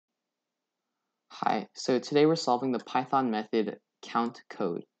Hi, so today we're solving the Python method count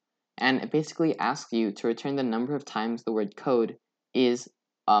code, and it basically asks you to return the number of times the word code is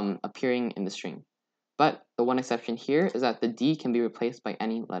appearing in the string. But the one exception here is that the D can be replaced by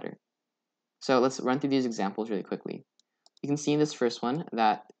any letter. So let's run through these examples really quickly. You can see in this first one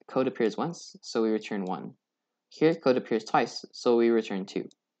that code appears once, so we return 1. Here, code appears twice, so we return 2.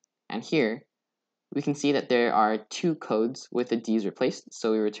 And here, we can see that there are 2 codes with the D's replaced,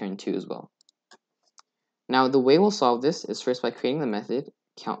 so we return 2 as well. Now, the way we'll solve this is first by creating the method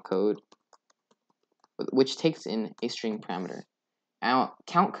countCode, which takes in a string parameter. Now,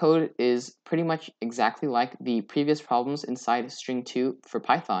 countCode is pretty much exactly like the previous problems inside String-2 for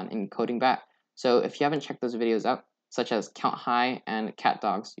Python in coding back. So if you haven't checked those videos out, such as countHigh and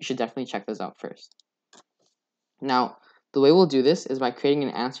catdogs, you should definitely check those out first. Now, the way we'll do this is by creating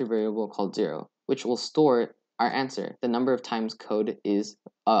an answer variable called 0, which will store our answer, the number of times code is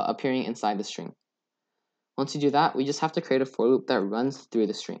appearing inside the string. Once you do that, we just have to create a for loop that runs through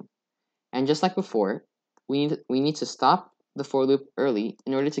the string. And just like before, we need to stop the for loop early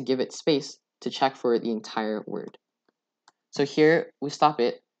in order to give it space to check for the entire word. So here we stop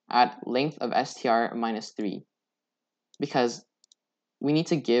it at length of str minus 3 because we need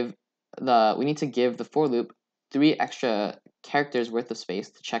to give the for loop 3 extra characters worth of space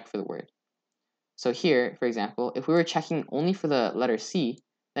to check for the word. So here, for example, if we were checking only for the letter C,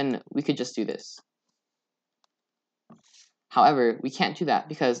 then we could just do this. However, we can't do that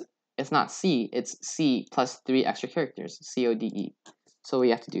because it's not C, it's C plus 3 extra characters, CODE. So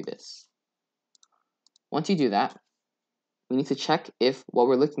we have to do this. Once you do that, we need to check if what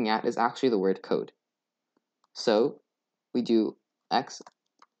we're looking at is actually the word code. So we do x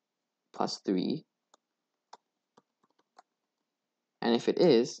plus 3, and if it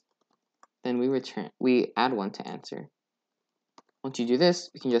is, then we add 1 to answer. Once you do this,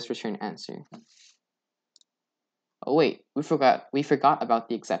 we can just return answer. Oh wait, we forgot about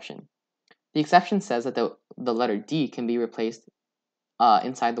the exception. The exception says that the letter D can be replaced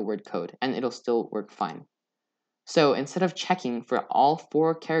inside the word code, and it'll still work fine. So instead of checking for all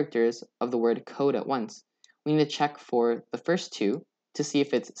 4 characters of the word code at once, we need to check for the first 2 to see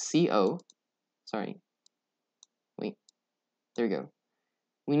if it's CO. Sorry. Wait. There we go.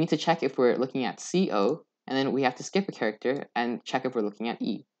 We need to check if we're looking at CO, and then we have to skip a character and check if we're looking at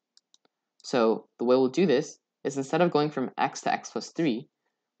E. So the way we'll do this is instead of going from x to x plus 3,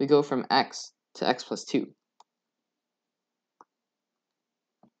 we go from x to x plus 2.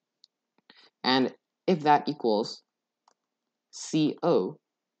 And if that equals CO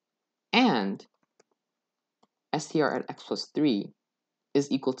and str at x plus 3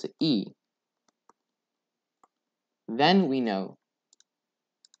 is equal to E, then we know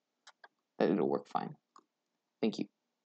that it'll work fine. Thank you.